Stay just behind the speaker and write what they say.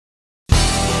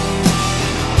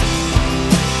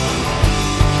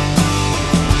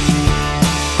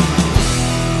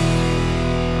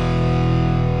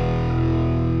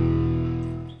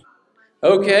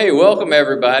Okay, welcome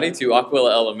everybody to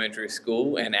Ochwilla Elementary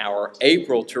School and our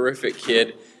April Terrific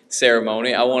Kid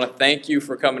ceremony. I want to thank you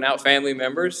for coming out, family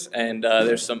members, and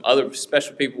there's some other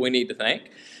special people we need to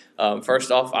thank.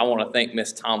 First off, I want to thank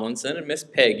Miss Tomlinson and Miss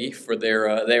Peggy for they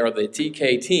are the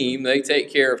TK team. They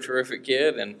take care of Terrific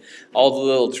Kid and all the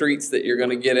little treats that you're going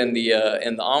to get in the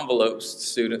envelopes,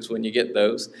 students, when you get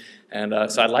those. And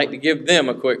so I'd like to give them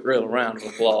a quick real round of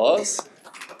applause.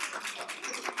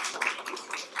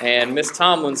 And Miss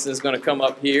Tomlinson is going to come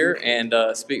up here and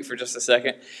speak for just a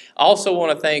second. I also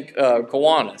want to thank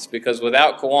Kiwanis, because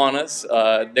without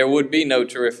Kiwanis, there would be no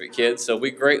Terrific Kids. So we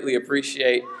greatly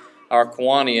appreciate our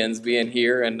Kiwanians being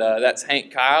here. And that's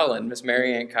Hank Kyle and Miss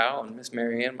Marianne Kyle. And Miss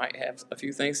Marianne might have a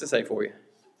few things to say for you.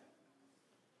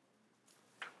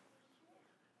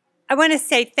 I want to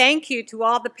say thank you to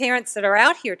all the parents that are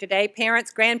out here today,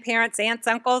 parents, grandparents, aunts,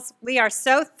 uncles. We are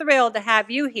so thrilled to have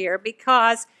you here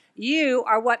because you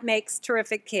are what makes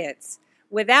Terrific Kids.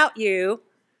 Without you,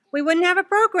 we wouldn't have a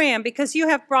program because you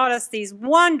have brought us these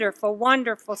wonderful,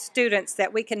 wonderful students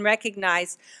that we can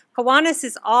recognize. Kiwanis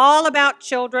is all about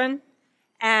children,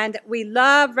 and we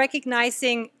love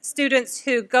recognizing students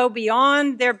who go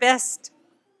beyond their best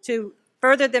to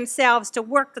further themselves, to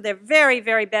work to their very,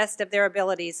 very best of their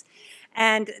abilities.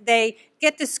 And they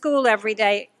get to school every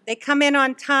day. They come in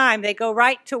on time. They go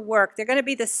right to work. They're going to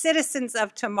be the citizens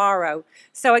of tomorrow.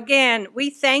 So again, we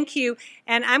thank you.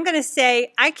 And I'm going to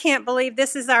say, I can't believe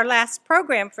this is our last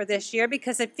program for this year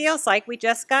because it feels like we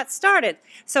just got started.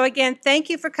 So again, thank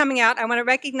you for coming out. I want to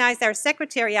recognize our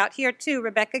secretary out here too.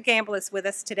 Rebecca Gamble is with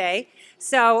us today.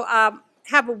 So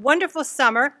have a wonderful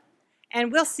summer.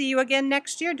 And we'll see you again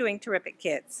next year doing Terrific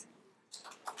Kids.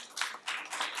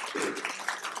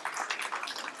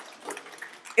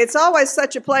 It's always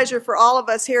such a pleasure for all of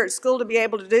us here at school to be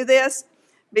able to do this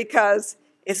because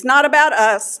it's not about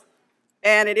us,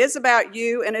 and it is about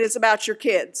you, and it is about your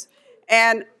kids.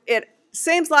 And it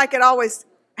seems like it always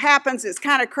happens. It's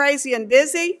kind of crazy and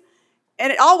busy,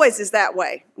 and it always is that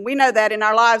way. We know that in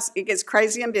our lives it gets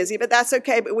crazy and busy, but that's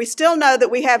okay. But we still know that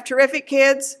we have terrific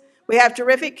kids, we have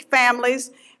terrific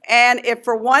families, and if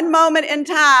for one moment in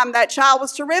time that child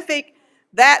was terrific,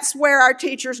 that's where our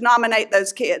teachers nominate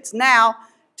those kids. Now,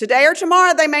 today or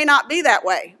tomorrow, they may not be that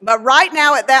way. But right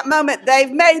now, at that moment, they've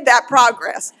made that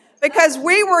progress. Because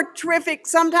we were terrific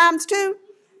sometimes, too.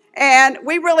 And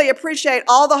we really appreciate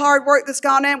all the hard work that's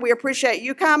gone in. We appreciate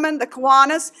you coming, the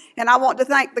Kiwanis. And I want to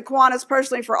thank the Kiwanis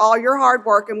personally for all your hard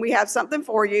work. And we have something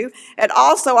for you. And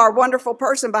also our wonderful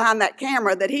person behind that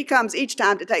camera that he comes each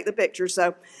time to take the picture.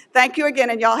 So thank you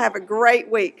again, and y'all have a great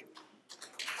week.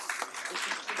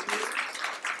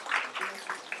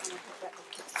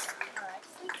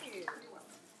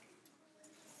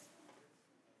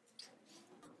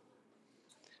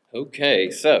 Okay,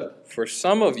 so for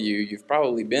some of you, you've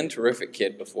probably been Terrific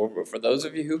Kid before, but for those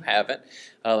of you who haven't,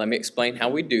 let me explain how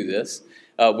we do this.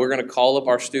 We're going to call up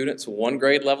our students one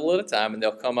grade level at a time, and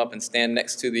they'll come up and stand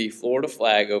next to the Florida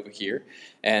flag over here.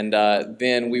 And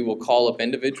then we will call up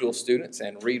individual students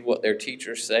and read what their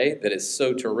teachers say that is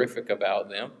so terrific about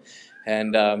them.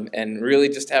 And really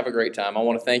just have a great time. I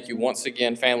want to thank you once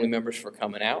again, family members, for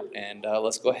coming out. And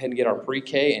let's go ahead and get our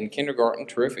pre-K and kindergarten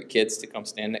Terrific Kids to come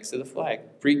stand next to the flag.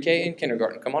 Pre-K and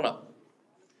kindergarten, come on up.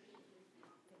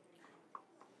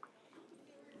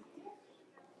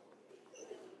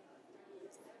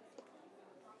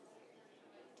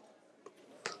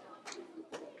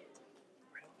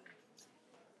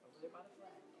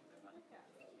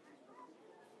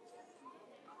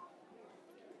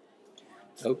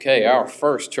 Okay, our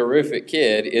first Terrific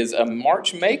Kid is a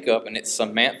March makeup, and it's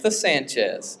Samantha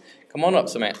Sanchez. Come on up,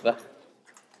 Samantha.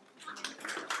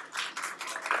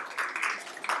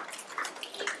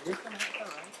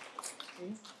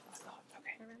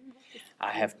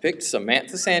 I have picked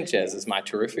Samantha Sanchez as my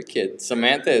Terrific Kid.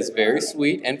 Samantha is very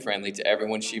sweet and friendly to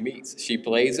everyone she meets. She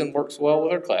plays and works well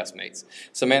with her classmates.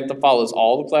 Samantha follows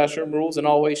all the classroom rules and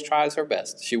always tries her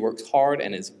best. She works hard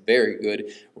and is a very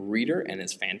good reader and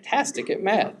is fantastic at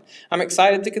math. I'm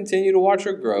excited to continue to watch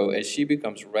her grow as she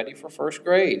becomes ready for first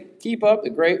grade. Keep up the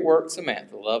great work,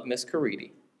 Samantha. Love, Miss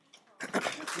Caridi. Good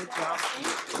job.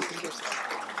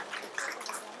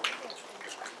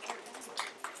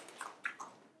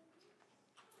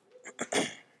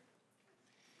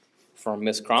 From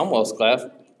Miss Cromwell's class,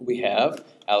 we have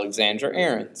Alexandra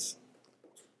Aarons.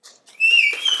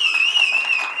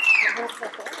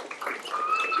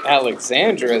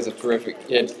 Alexandra is a Terrific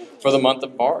Kid for the month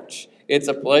of March. It's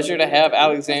a pleasure to have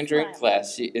Alexandra in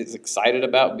class. She is excited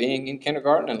about being in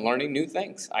kindergarten and learning new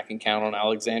things. I can count on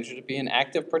Alexandra to be an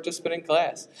active participant in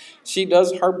class. She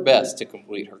does her best to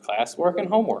complete her classwork and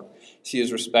homework. She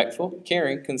is respectful,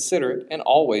 caring, considerate, and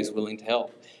always willing to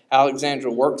help. Alexandra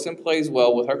works and plays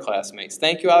well with her classmates.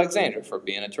 Thank you, Alexandra, for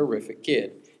being a terrific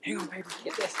kid. Hang on, baby.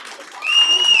 Get this.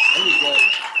 There you go.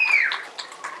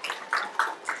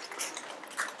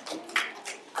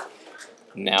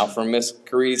 Now for Miss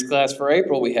Caridi's class for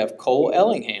April, we have Cole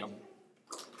Ellingham.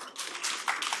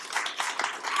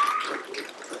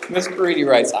 Miss Caridi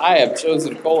writes, I have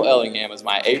chosen Cole Ellingham as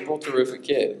my April terrific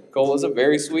kid. Cole is a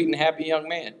very sweet and happy young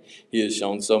man. He has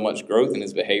shown so much growth in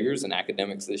his behaviors and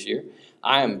academics this year.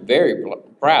 I am very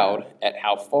proud at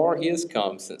how far he has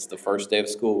come since the first day of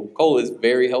school. Cole is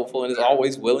very helpful and is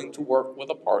always willing to work with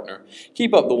a partner.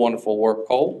 Keep up the wonderful work,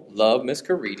 Cole. Love, Miss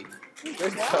Caridi.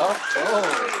 Good job,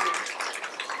 Cole.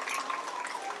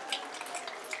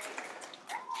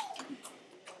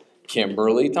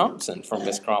 Kimberly Thompson from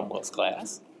Miss Cromwell's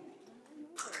class.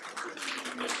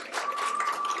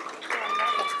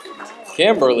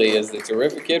 Kimberly is the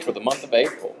terrific kid for the month of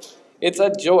April. It's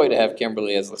a joy to have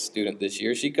Kimberly as a student this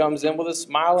year. She comes in with a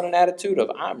smile and an attitude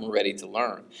of, I'm ready to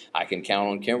learn. I can count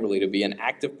on Kimberly to be an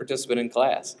active participant in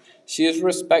class. She is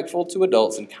respectful to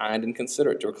adults and kind and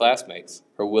considerate to her classmates.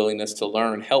 Her willingness to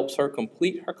learn helps her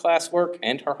complete her classwork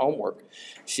and her homework.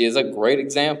 She is a great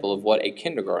example of what a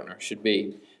kindergartner should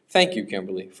be. Thank you,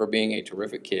 Kimberly, for being a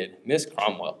terrific kid. Miss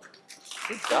Cromwell.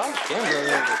 Good job,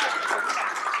 Kimberly.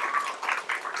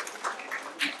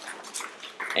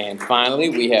 And finally,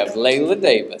 we have Layla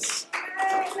Davis.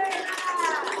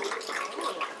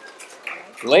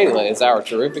 Layla is our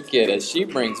terrific kid as she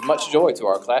brings much joy to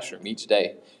our classroom each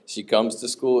day. She comes to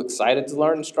school excited to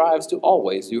learn and strives to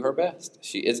always do her best.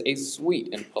 She is a sweet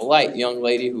and polite young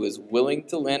lady who is willing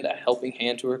to lend a helping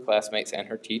hand to her classmates and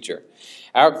her teacher.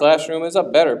 Our classroom is a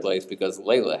better place because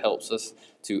Layla helps us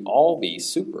to all be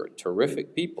super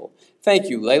terrific people. Thank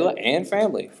you, Layla and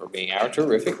family, for being our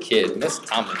terrific kid. Miss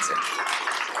Tomlinson.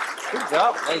 Good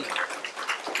job, Layla.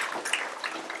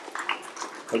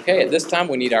 Okay, at this time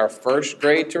we need our first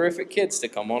grade terrific kids to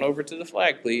come on over to the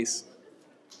flag, please.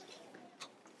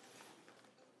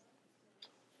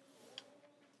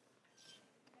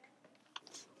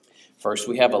 First,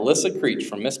 we have Alyssa Creech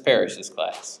from Miss Parrish's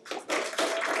class.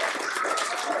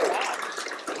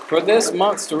 For this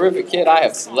month's terrific kid, I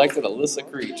have selected Alyssa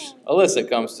Creech. Alyssa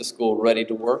comes to school ready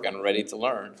to work and ready to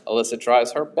learn. Alyssa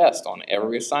tries her best on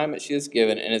every assignment she is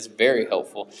given and is very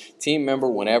helpful team member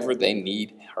whenever they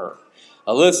need her.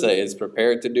 Alyssa is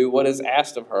prepared to do what is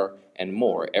asked of her and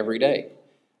more every day.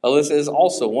 Alyssa is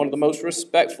also one of the most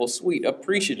respectful, sweet,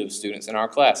 appreciative students in our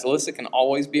class. Alyssa can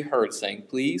always be heard saying,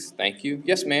 please, thank you,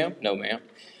 yes ma'am, no ma'am.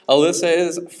 Alyssa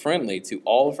is friendly to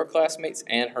all of her classmates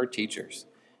and her teachers.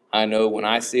 I know when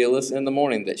I see Alyssa in the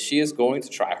morning that she is going to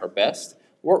try her best,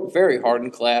 work very hard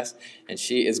in class, and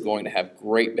she is going to have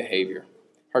great behavior.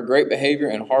 Her great behavior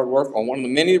and hard work are one of the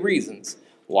many reasons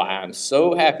why I'm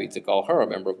so happy to call her a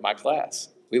member of my class.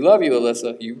 We love you,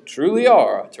 Alyssa. You truly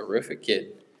are a terrific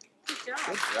kid. Good job.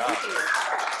 Good job.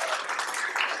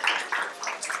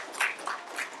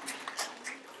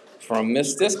 From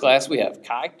Miss This class, we have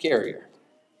Kai Carrier.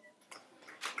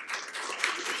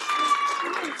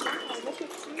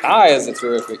 Kai is a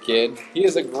terrific kid. He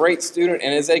is a great student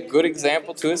and is a good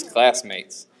example to his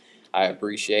classmates. I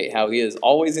appreciate how he is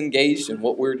always engaged in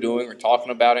what we're doing or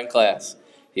talking about in class.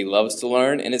 He loves to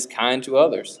learn and is kind to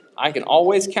others. I can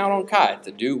always count on Kai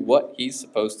to do what he's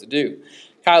supposed to do.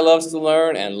 Kai loves to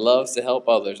learn and loves to help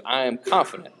others. I am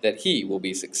confident that he will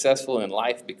be successful in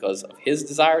life because of his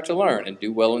desire to learn and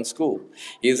do well in school.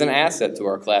 He is an asset to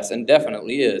our class and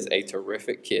definitely is a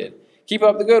terrific kid. Keep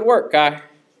up the good work, Kai.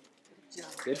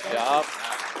 Good job.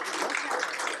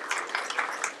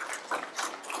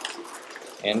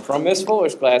 And from Miss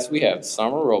Fuller's class, we have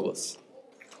Summer Robles.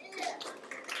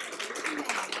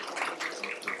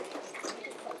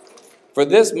 For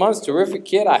this month's terrific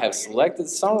kid, I have selected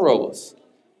Summer Robles.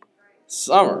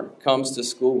 Summer comes to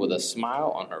school with a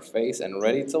smile on her face and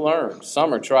ready to learn.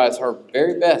 Summer tries her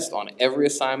very best on every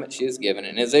assignment she is given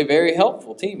and is a very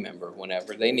helpful team member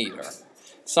whenever they need her.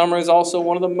 Summer is also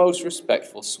one of the most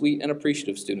respectful, sweet, and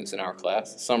appreciative students in our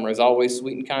class. Summer is always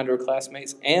sweet and kind to her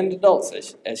classmates and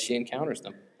adults as she encounters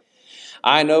them.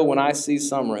 I know when I see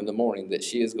Summer in the morning that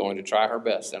she is going to try her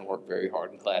best and work very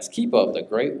hard in class. Keep up the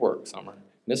great work, Summer.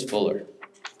 Miss Fuller.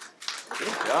 Good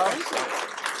job, Summer.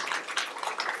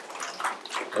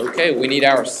 Okay, we need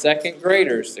our second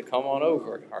graders to come on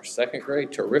over. Our second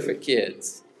grade terrific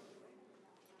kids.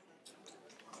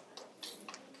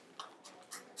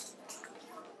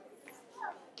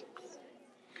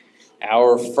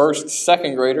 Our first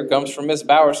second grader comes from Miss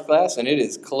Bauer's class, and it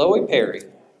is Chloe Perry.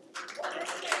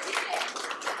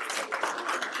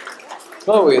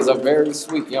 Chloe is a very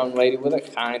sweet young lady with a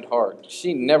kind heart.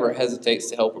 She never hesitates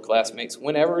to help her classmates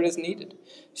whenever it is needed.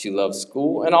 She loves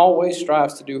school and always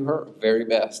strives to do her very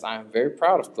best. I am very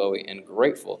proud of Chloe and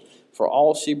grateful for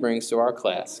all she brings to our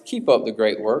class. Keep up the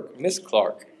great work, Miss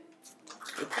Clark.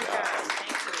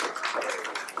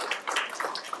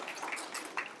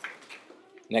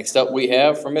 Next up we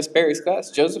have from Miss Perry's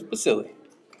class, Joseph Basili.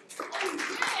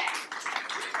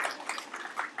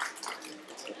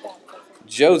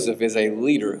 Joseph is a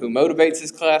leader who motivates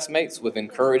his classmates with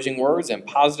encouraging words and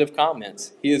positive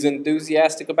comments. He is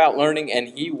enthusiastic about learning and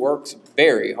he works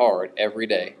very hard every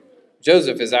day.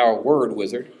 Joseph is our word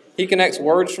wizard. He connects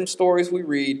words from stories we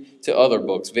read to other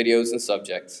books, videos, and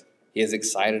subjects. He is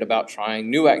excited about trying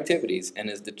new activities and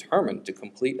is determined to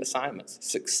complete assignments.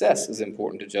 Success is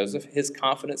important to Joseph. His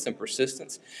confidence and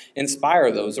persistence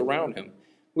inspire those around him.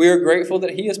 We are grateful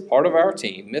that he is part of our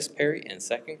team, Miss Perry and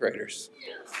second graders.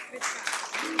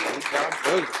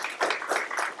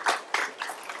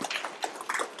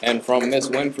 And from Miss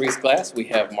Winfrey's class, we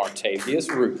have Martavius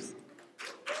Ruth.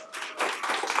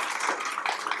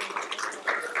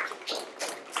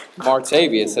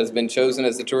 Martavius has been chosen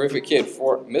as the terrific kid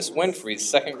for Miss Winfrey's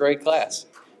second grade class.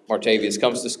 Martavius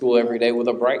comes to school every day with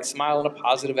a bright smile and a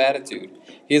positive attitude.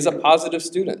 He is a positive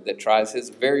student that tries his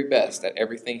very best at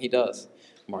everything he does.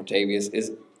 Martavius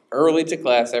is early to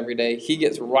class every day. He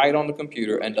gets right on the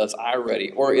computer and does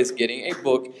iReady or is getting a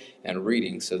book and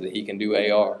reading so that he can do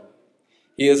AR.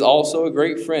 He is also a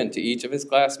great friend to each of his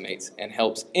classmates and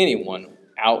helps anyone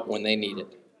out when they need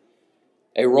it.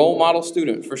 A role model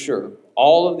student for sure.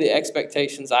 All of the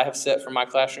expectations I have set for my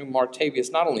classroom,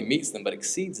 Martavius not only meets them but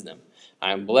exceeds them.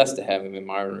 I am blessed to have him in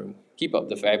my room. Keep up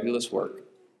the fabulous work.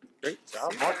 Great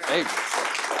job, Martavius.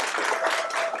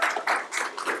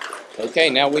 Okay,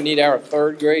 now we need our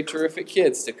third grade terrific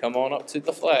kids to come on up to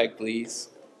the flag, please.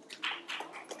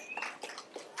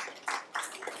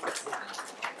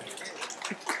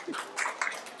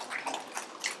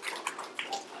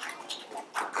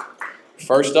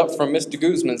 First up from Mr.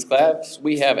 Guzman's class,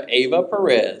 we have Ava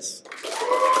Perez.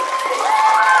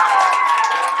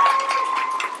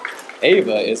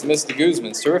 Ava is Mr.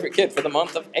 Guzman's terrific kid for the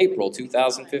month of April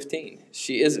 2015.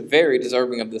 She is very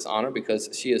deserving of this honor because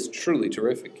she is truly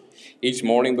terrific. Each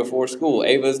morning before school,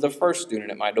 Ava is the first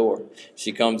student at my door.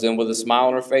 She comes in with a smile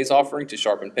on her face, offering to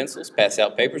sharpen pencils, pass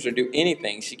out papers, or do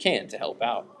anything she can to help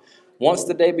out. Once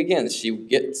the day begins, she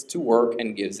gets to work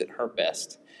and gives it her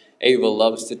best. Ava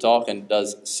loves to talk and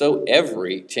does so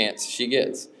every chance she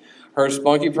gets. Her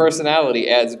spunky personality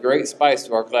adds great spice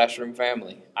to our classroom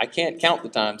family. I can't count the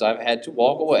times I've had to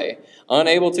walk away,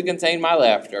 unable to contain my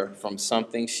laughter from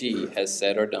something she has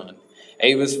said or done.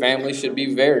 Ava's family should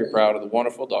be very proud of the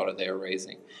wonderful daughter they are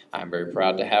raising. I'm very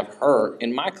proud to have her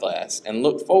in my class and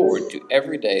look forward to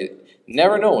every day,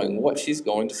 never knowing what she's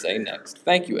going to say next.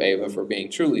 Thank you, Ava, for being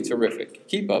truly terrific.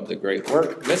 Keep up the great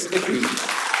work, Mr. Hughes.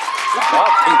 Good job,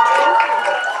 Ava.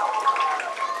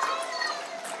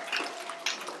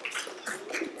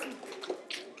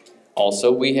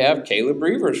 Also, we have Caleb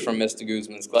Reavers from Mr.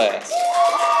 Guzman's class.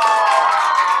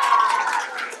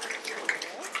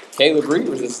 Caleb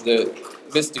Reavers is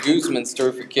Mr. Guzman's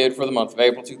terrific kid for the month of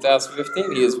April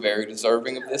 2015. He is very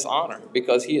deserving of this honor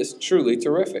because he is truly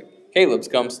terrific. Caleb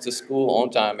comes to school on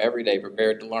time every day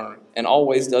prepared to learn and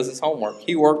always does his homework.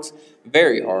 He works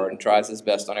very hard and tries his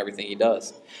best on everything he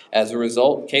does. As a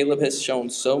result, Caleb has shown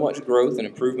so much growth and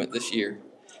improvement this year.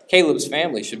 Caleb's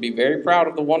family should be very proud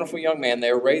of the wonderful young man they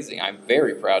are raising. I'm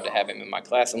very proud to have him in my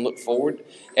class and look forward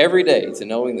every day to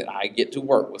knowing that I get to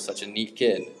work with such a neat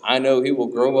kid. I know he will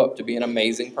grow up to be an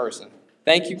amazing person.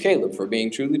 Thank you, Caleb, for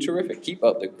being truly terrific. Keep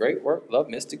up the great work. Love,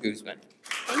 Mr. Guzman.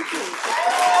 Thank you.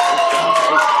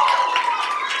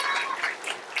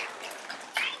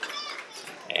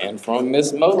 And from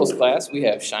Miss Modal's class, we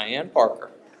have Cheyenne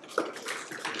Parker.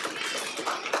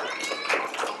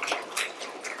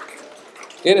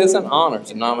 It is an honor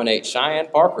to nominate Cheyenne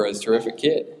Parker as Terrific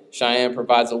Kid. Cheyenne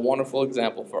provides a wonderful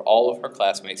example for all of her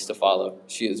classmates to follow.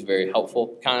 She is very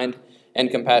helpful, kind, and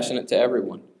compassionate to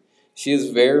everyone. She is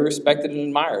very respected and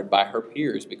admired by her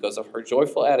peers because of her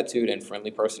joyful attitude and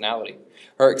friendly personality.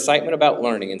 Her excitement about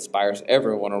learning inspires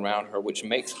everyone around her, which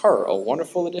makes her a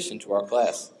wonderful addition to our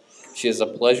class. She is a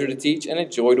pleasure to teach and a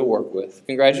joy to work with.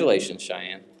 Congratulations,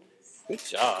 Cheyenne. Good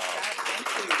job.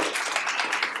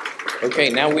 Okay,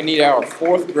 now we need our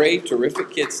fourth grade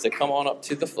terrific kids to come on up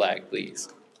to the flag, please.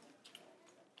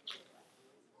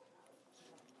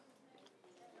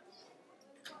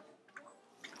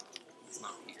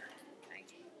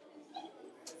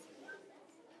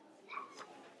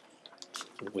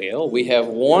 Well, we have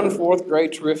one fourth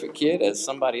grade terrific kid as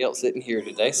somebody else isn't here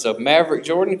today. So Maverick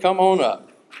Jordan, come on up.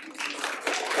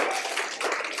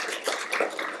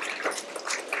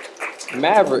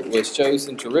 Maverick was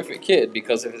chosen terrific kid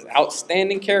because of his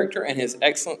outstanding character and his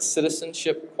excellent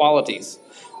citizenship qualities.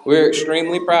 We're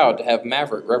extremely proud to have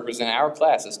Maverick represent our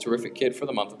class as terrific kid for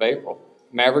the month of April.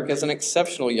 Maverick is an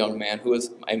exceptional young man who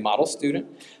is a model student,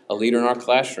 a leader in our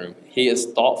classroom. He is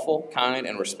thoughtful, kind,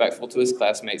 and respectful to his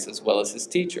classmates as well as his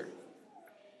teacher.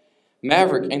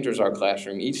 Maverick enters our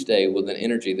classroom each day with an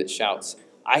energy that shouts,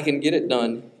 "I can get it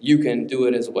done, you can do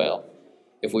it as well."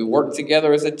 If we work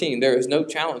together as a team, there is no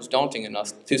challenge daunting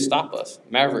enough to stop us.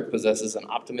 Maverick possesses an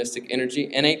optimistic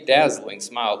energy and a dazzling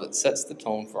smile that sets the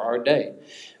tone for our day.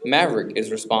 Maverick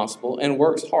is responsible and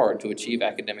works hard to achieve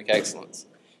academic excellence.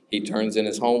 He turns in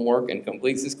his homework and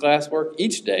completes his classwork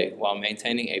each day while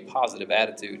maintaining a positive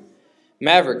attitude.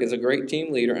 Maverick is a great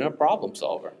team leader and a problem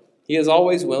solver. He is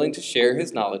always willing to share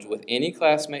his knowledge with any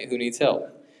classmate who needs help.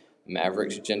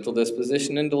 Maverick's gentle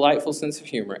disposition and delightful sense of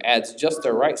humor adds just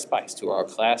the right spice to our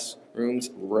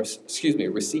classroom's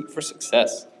receipt for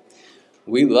success.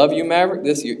 We love you, Maverick.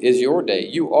 This is your day.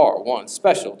 You are one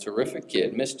special, terrific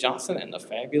kid. Miss Johnson and the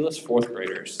fabulous fourth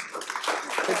graders.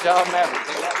 Good job, Maverick.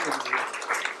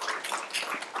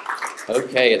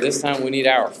 Okay, at this time we need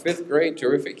our fifth grade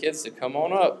terrific kids to come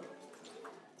on up.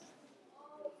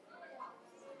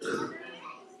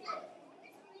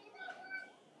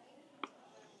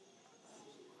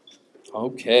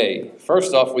 Okay,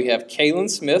 first off we have Kaylin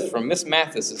Smith from Miss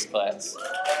Mathis's class.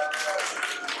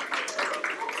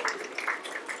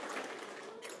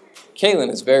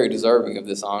 Kaylin is very deserving of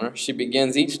this honor. She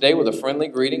begins each day with a friendly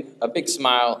greeting, a big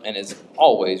smile, and is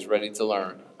always ready to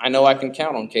learn. I know I can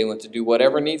count on Kaylin to do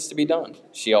whatever needs to be done.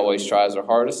 She always tries her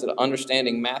hardest at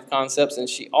understanding math concepts, and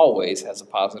she always has a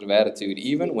positive attitude,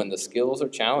 even when the skills are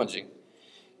challenging.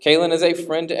 Kaylin is a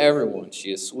friend to everyone.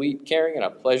 She is sweet, caring, and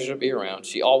a pleasure to be around.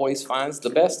 She always finds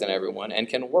the best in everyone and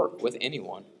can work with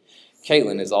anyone.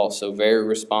 Kaylin is also very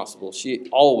responsible. She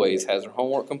always has her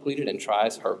homework completed and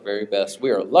tries her very best.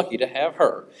 We are lucky to have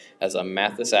her as a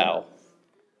Mathis owl.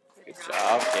 Good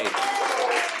job, Kaylin.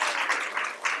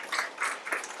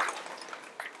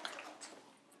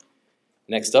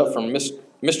 Next up from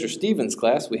Mr. Stevens'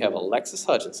 class, we have Alexis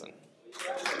Hutchinson.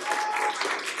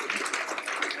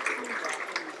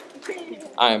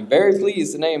 I am very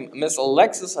pleased to name Miss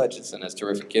Alexis Hutchinson as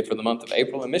Terrific Kid for the month of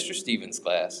April in Mr. Stevens'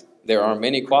 class. There are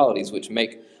many qualities which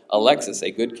make Alexis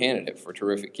a good candidate for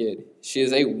Terrific Kid. She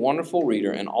is a wonderful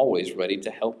reader and always ready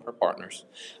to help her partners.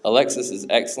 Alexis is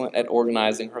excellent at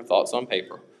organizing her thoughts on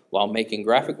paper while making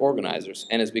graphic organizers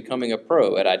and is becoming a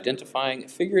pro at identifying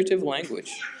figurative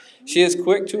language. She is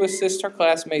quick to assist her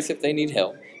classmates if they need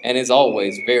help and is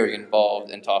always very involved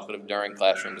and talkative during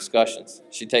classroom discussions.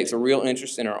 She takes a real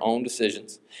interest in her own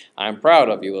decisions. I am proud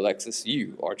of you, Alexis.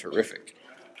 You are terrific.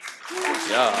 Good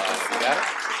job. You got it?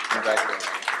 Congratulations.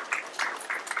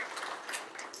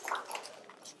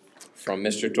 From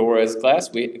Mr. Torres'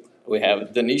 class, we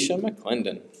have Denisha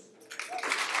McClendon.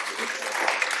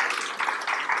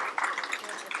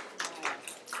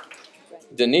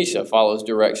 Denisha follows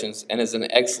directions and is an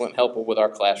excellent helper with our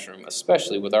classroom,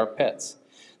 especially with our pets.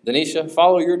 Denisha,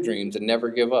 follow your dreams and never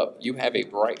give up. You have a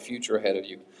bright future ahead of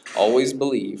you. Always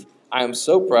believe. I am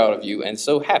so proud of you and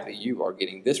so happy you are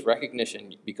getting this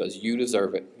recognition because you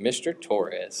deserve it. Mr.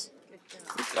 Torres.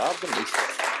 Good job,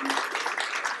 Denisha.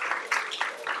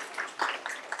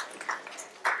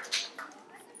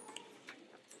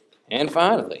 And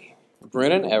finally,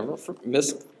 Brennan Everett from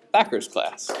Miss Thacker's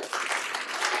class.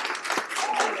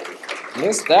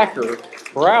 Miss Thacker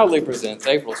proudly presents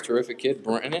April's Terrific Kid,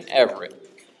 Brennan Everett.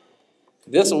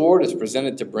 This award is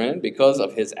presented to Brennan because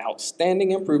of his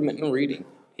outstanding improvement in reading.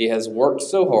 He has worked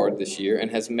so hard this year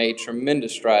and has made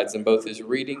tremendous strides in both his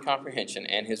reading comprehension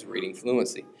and his reading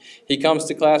fluency. He comes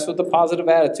to class with a positive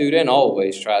attitude and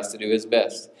always tries to do his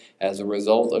best. As a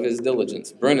result of his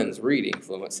diligence, Brennan's reading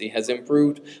fluency has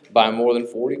improved by more than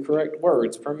 40 correct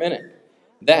words per minute.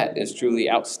 That is truly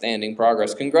outstanding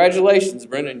progress. Congratulations,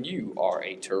 Brennan. You are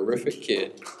a terrific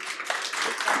kid.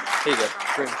 Here you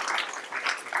go.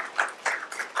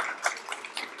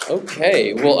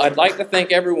 Okay, well, I'd like to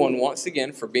thank everyone once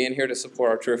again for being here to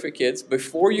support our terrific kids.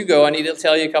 Before you go, I need to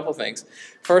tell you a couple things.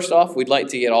 First off, we'd like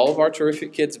to get all of our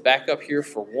terrific kids back up here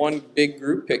for one big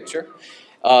group picture.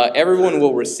 Everyone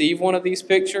will receive one of these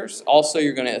pictures. Also,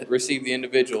 you're going to receive the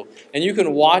individual. And you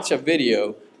can watch a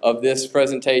video of this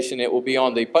presentation. It will be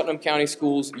on the Putnam County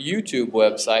Schools YouTube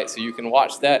website, so you can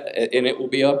watch that, and it will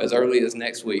be up as early as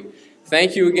next week.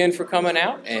 Thank you again for coming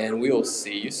out, and we will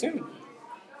see you soon.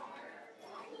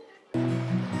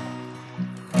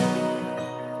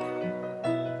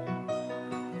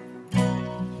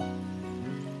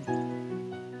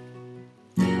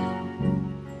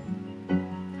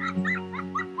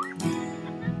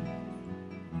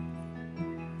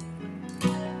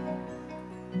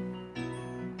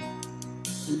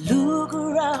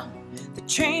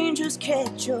 changes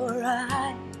catch your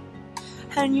eye,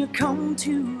 and you come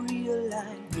to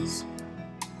realize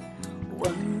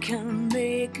one can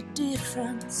make a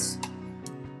difference.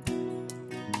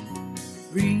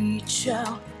 Reach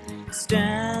out,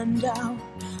 stand out,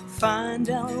 find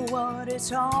out what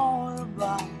it's all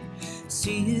about.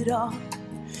 See it all,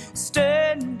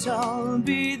 stand tall,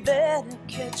 be there to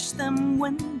catch them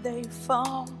when they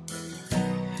fall.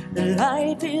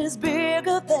 Life is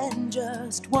bigger than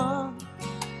just one.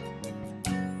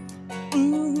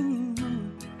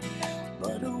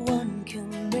 But one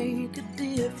can make a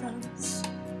difference.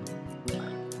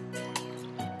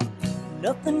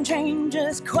 Nothing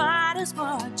changes quite as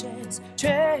much as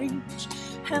change,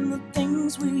 and the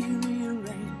things we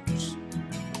rearrange,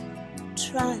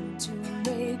 trying to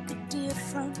make a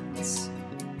difference.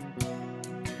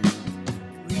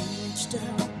 Reach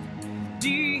down,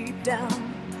 deep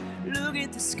down, look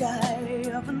at the sky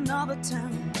of another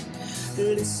town.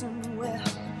 Listen well,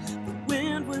 the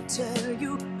wind will tell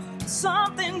you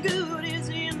something good is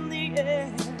in the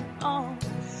air. Oh,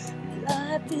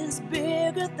 life is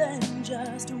bigger than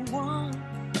just one.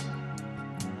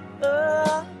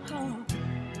 Oh,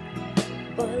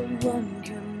 but one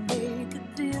can make a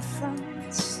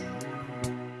difference.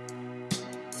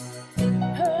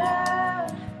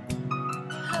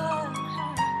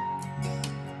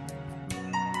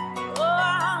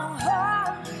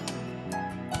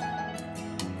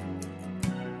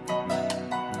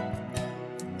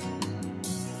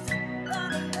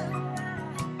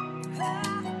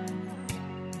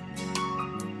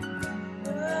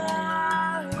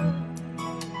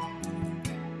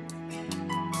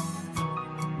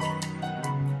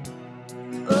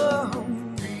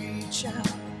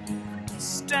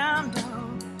 Stand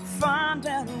up, find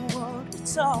out what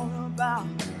it's all about.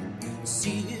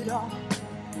 See it all,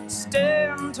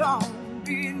 stand tall,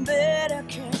 be there to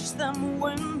catch them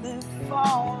when they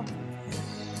fall.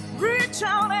 Reach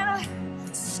out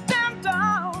and stand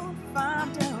down,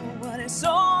 find out what it's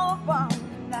all about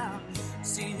now.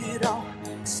 See it all,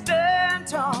 stand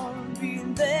tall, be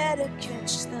there to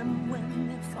catch them when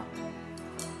they fall.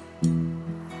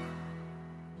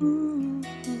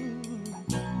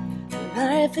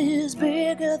 Life is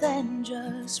bigger than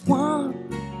just one,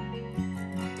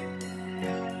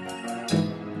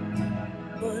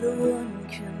 but one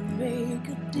can make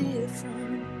a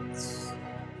difference.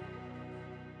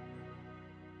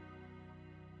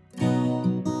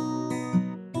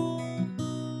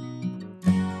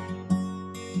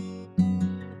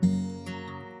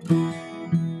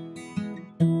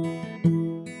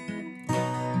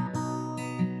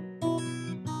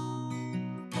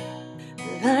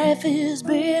 Life is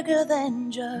bigger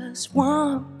than just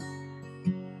one,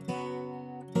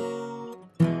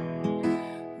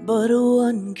 but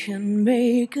one can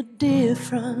make a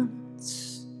difference.